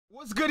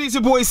What's good, it's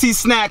your boy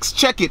csnacks.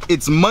 Check it,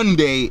 it's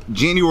Monday,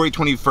 January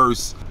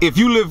 21st. If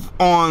you live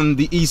on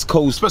the East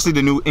Coast, especially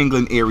the New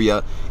England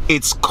area,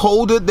 it's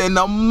colder than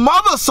a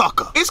mother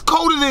sucker. It's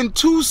colder than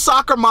two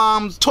soccer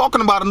moms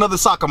talking about another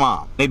soccer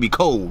mom. They be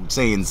cold,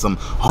 saying some,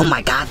 oh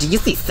my god, did you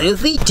see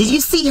Susie? Did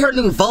you see her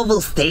new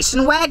Volvo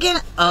station wagon?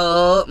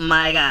 Oh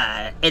my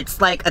god,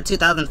 it's like a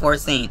 2004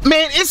 scene.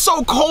 Man, it's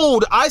so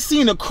cold, I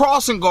seen a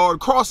crossing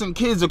guard crossing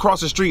kids across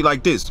the street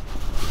like this.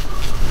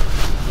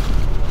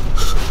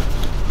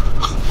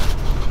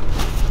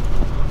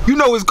 You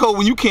know it's cold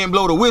when you can't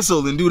blow the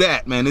whistle and do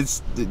that, man.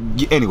 It's,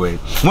 anyway.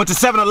 Went to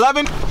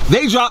 7-Eleven,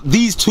 they dropped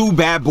these two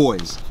bad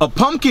boys. A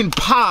pumpkin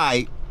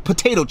pie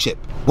potato chip.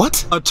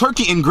 What? A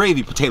turkey and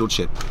gravy potato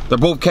chip. They're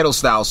both kettle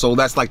style, so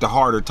that's like the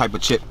harder type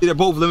of chip. They're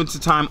both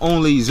limited time,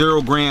 only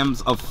 0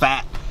 grams of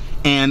fat,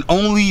 and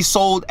only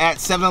sold at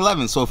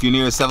 7-Eleven. So if you're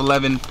near a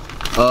 7-Eleven,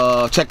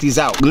 check these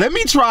out. Let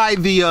me try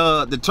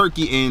the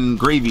turkey and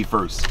gravy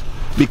first,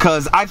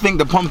 because I think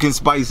the pumpkin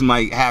spice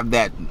might have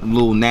that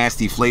little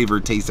nasty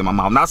flavor taste in my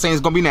mouth. I'm not saying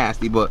it's gonna be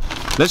nasty, but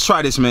let's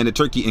try this, man. The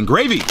turkey and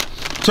gravy.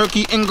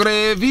 Turkey and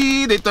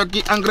gravy, the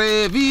turkey and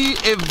gravy.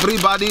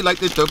 Everybody like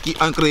the turkey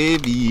and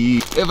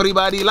gravy.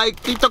 Everybody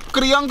like the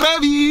turkey and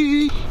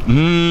gravy.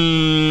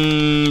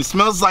 Mmm,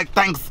 smells like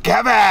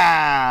Thanksgiving.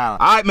 All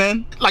right,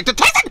 man. Like to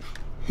taste it.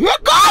 Here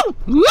it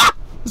go.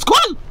 It's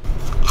cool.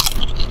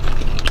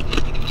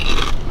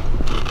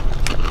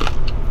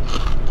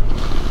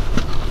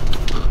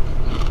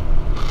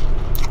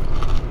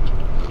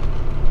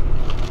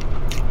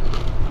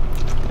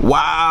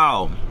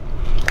 Wow.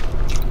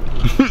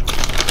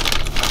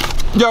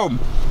 Yo,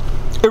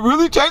 it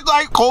really tastes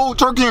like cold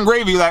turkey and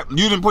gravy that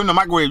you didn't put in the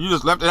microwave. You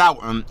just left it out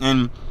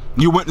and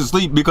you went to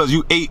sleep because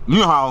you ate. You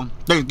know how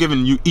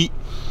Thanksgiving you eat,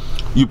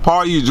 you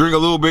party, you drink a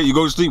little bit, you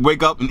go to sleep,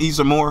 wake up and eat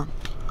some more.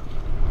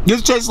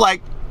 This tastes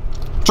like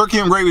turkey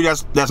and gravy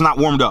that's not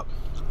warmed up.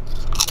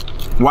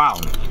 Wow.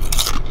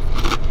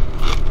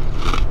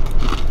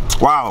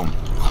 Wow.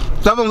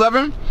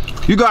 7-Eleven,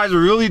 you guys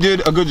really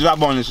did a good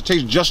job on this. It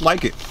tastes just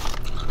like it.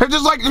 It's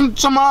just like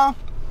some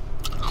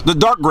the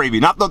dark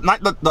gravy, not the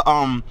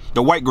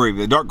white gravy.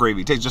 The dark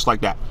gravy tastes just like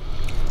that.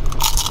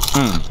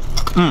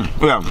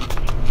 Yeah.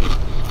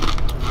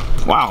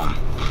 Wow.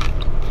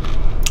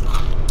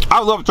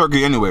 I love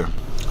turkey anywhere.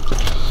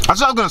 I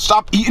said I was gonna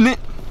stop eating it,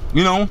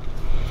 you know,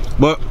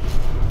 but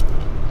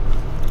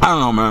I don't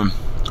know, man.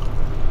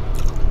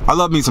 I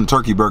love me some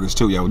turkey burgers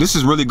too, yo. This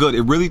is really good.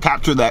 It really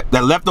captured that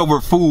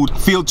leftover food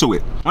feel to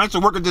it. When I used to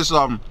work at this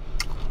alarm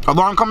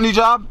company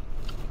job,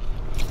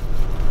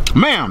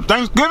 man,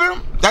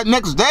 Thanksgiving, that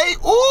next day,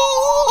 ooh,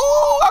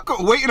 I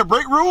couldn't wait in the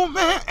break room,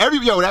 man.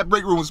 That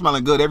break room was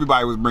smelling good.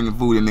 Everybody was bringing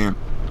food in there.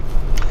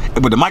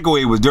 But the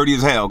microwave was dirty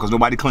as hell because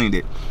nobody cleaned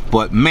it.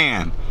 But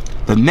man,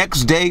 the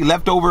next day,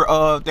 leftover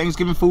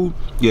Thanksgiving food,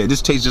 yeah,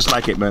 this tastes just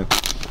like it, man.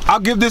 I'll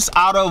give this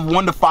out of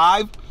 1 to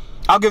 5.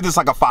 I'll give this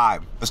like a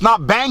 5. It's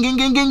not banging,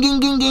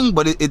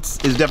 but it's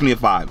definitely a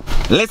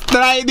 5. Let's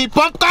try the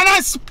pumpkin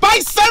and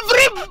spice,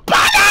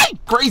 everybody!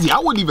 Crazy, I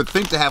wouldn't even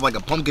think to have like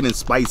a pumpkin and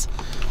spice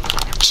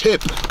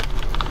chip.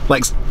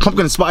 Like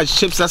pumpkin and spice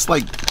chips, that's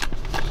like,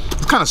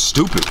 it's kind of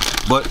stupid.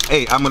 But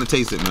hey, I'm gonna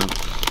taste it, man.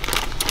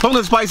 Pumpkin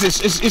and spice,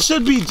 it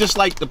should be just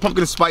like the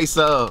pumpkin and spice,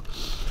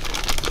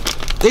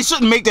 they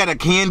shouldn't make that a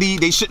candy.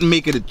 They shouldn't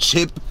make it a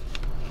chip.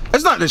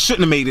 It's not, they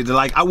shouldn't have made it.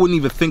 Like, I wouldn't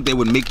even think they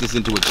would make this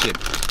into a chip.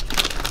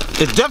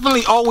 It's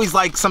definitely always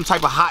like some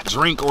type of hot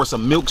drink or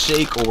some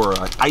milkshake or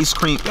ice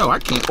cream. Yo, I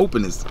can't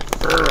open this.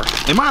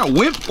 Am I a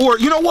wimp? Or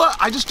you know what?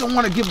 I just don't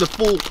want to give the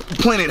full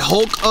Planet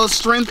Hulk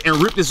strength and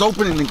rip this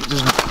open and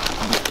just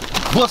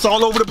bust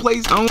all over the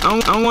place. I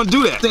don't want to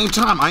do that. At the same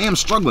time, I am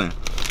struggling.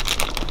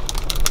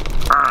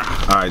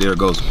 All right, there it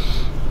goes.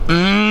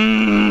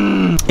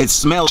 It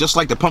smells just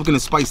like the pumpkin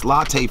and spice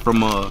latte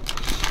from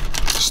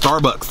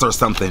Starbucks or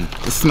something.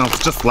 It smells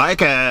just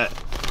like it.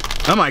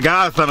 Oh my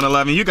god,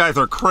 7-Eleven, you guys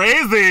are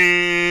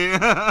crazy.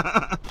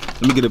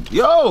 Let me get a,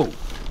 yo,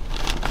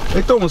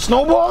 they throwing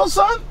snowballs,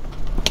 son?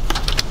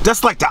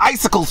 That's like the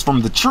icicles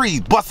from the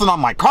trees busting on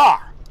my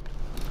car.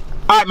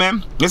 All right,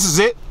 man, this is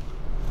it.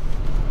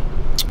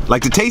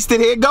 Like to taste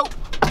it? Here it go.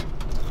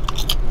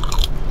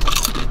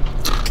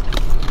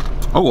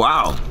 Oh,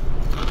 wow.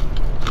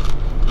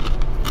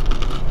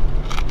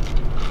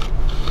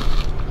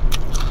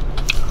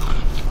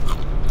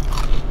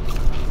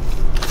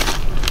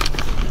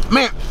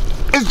 Man,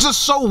 it's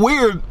just so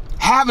weird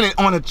having it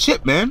on a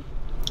chip, man.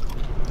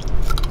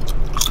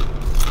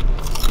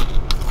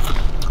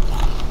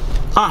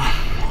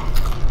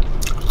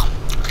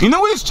 You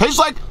know what it tastes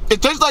like?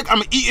 It tastes like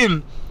I'm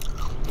eating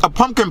a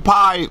pumpkin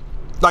pie,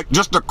 like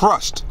just the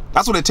crust.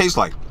 That's what it tastes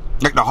like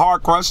the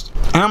hard crust.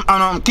 And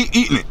I'm keep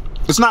eating it.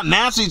 It's not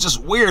nasty, it's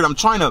just weird. I'm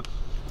trying to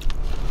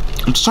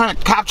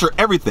capture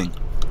everything.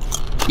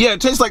 Yeah,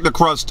 it tastes like the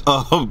crust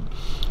of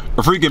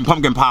a freaking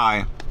pumpkin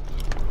pie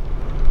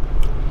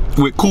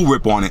with Cool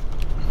Whip on it,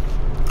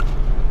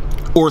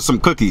 or some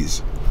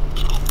cookies.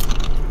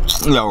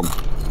 You know,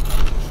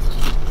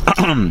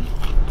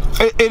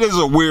 it is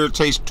a weird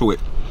taste to it.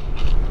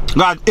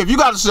 God, if you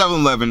got a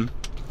 7-Eleven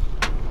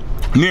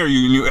near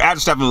you, and you're at a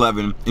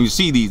 7-Eleven, and you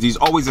see these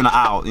always in the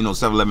aisle, you know,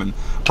 7-Eleven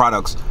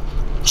products,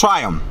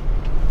 try them.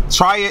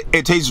 Try it.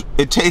 It tastes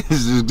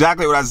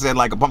exactly what I said,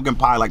 like a pumpkin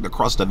pie, like the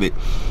crust of it.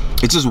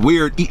 It's just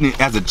weird eating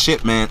it as a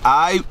chip, man.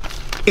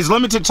 It's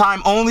limited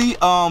time only.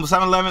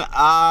 7-Eleven,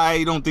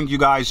 I don't think you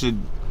guys should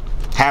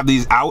have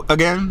these out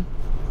again.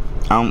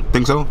 I don't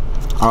think so.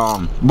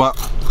 But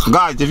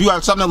guys, if you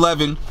have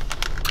 7-Eleven,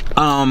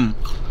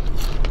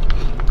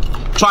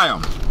 try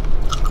them.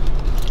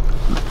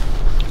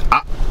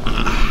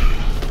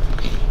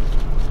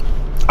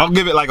 I'll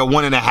give it like a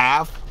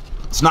 1.5.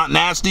 It's not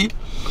nasty.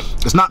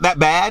 It's not that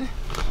bad.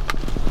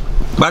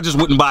 But I just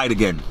wouldn't buy it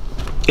again.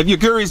 If you're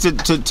curious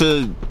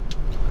to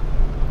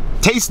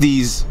taste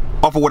these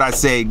off of what I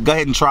say, go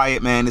ahead and try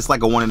it, man. It's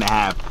like a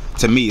 1.5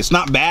 to me. It's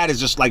not bad. It's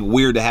just like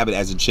weird to have it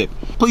as a chip.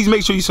 Please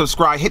make sure you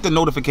subscribe. Hit the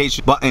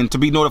notification button to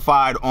be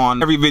notified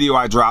on every video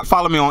I drop.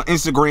 Follow me on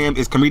Instagram.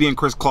 It's comedian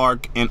Chris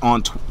Clark, and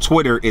on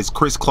Twitter it's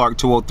Chris Clark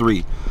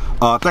 203.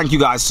 Thank you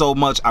guys so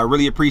much. I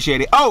really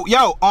appreciate it. Oh,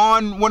 yo,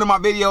 on one of my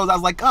videos, I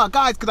was like, oh,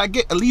 guys, could I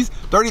get at least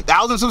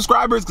 30,000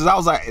 subscribers? Because I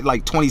was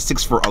like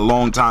 26 for a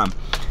long time.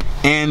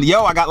 And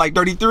yo, I got like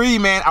 33,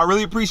 man. I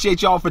really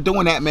appreciate y'all for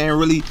doing that, man.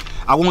 Really,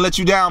 I won't let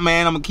you down,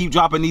 man. I'm gonna keep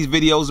dropping these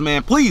videos,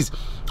 man. Please,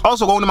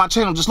 also go into my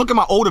channel. Just look at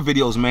my older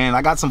videos, man.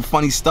 I got some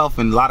funny stuff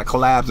and a lot of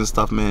collabs and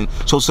stuff, man.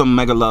 Show some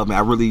mega love, man.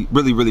 I really,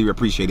 really, really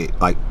appreciate it.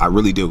 Like, I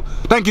really do.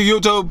 Thank you,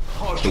 YouTube.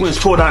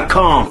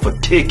 Twins4.com for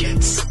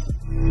tickets.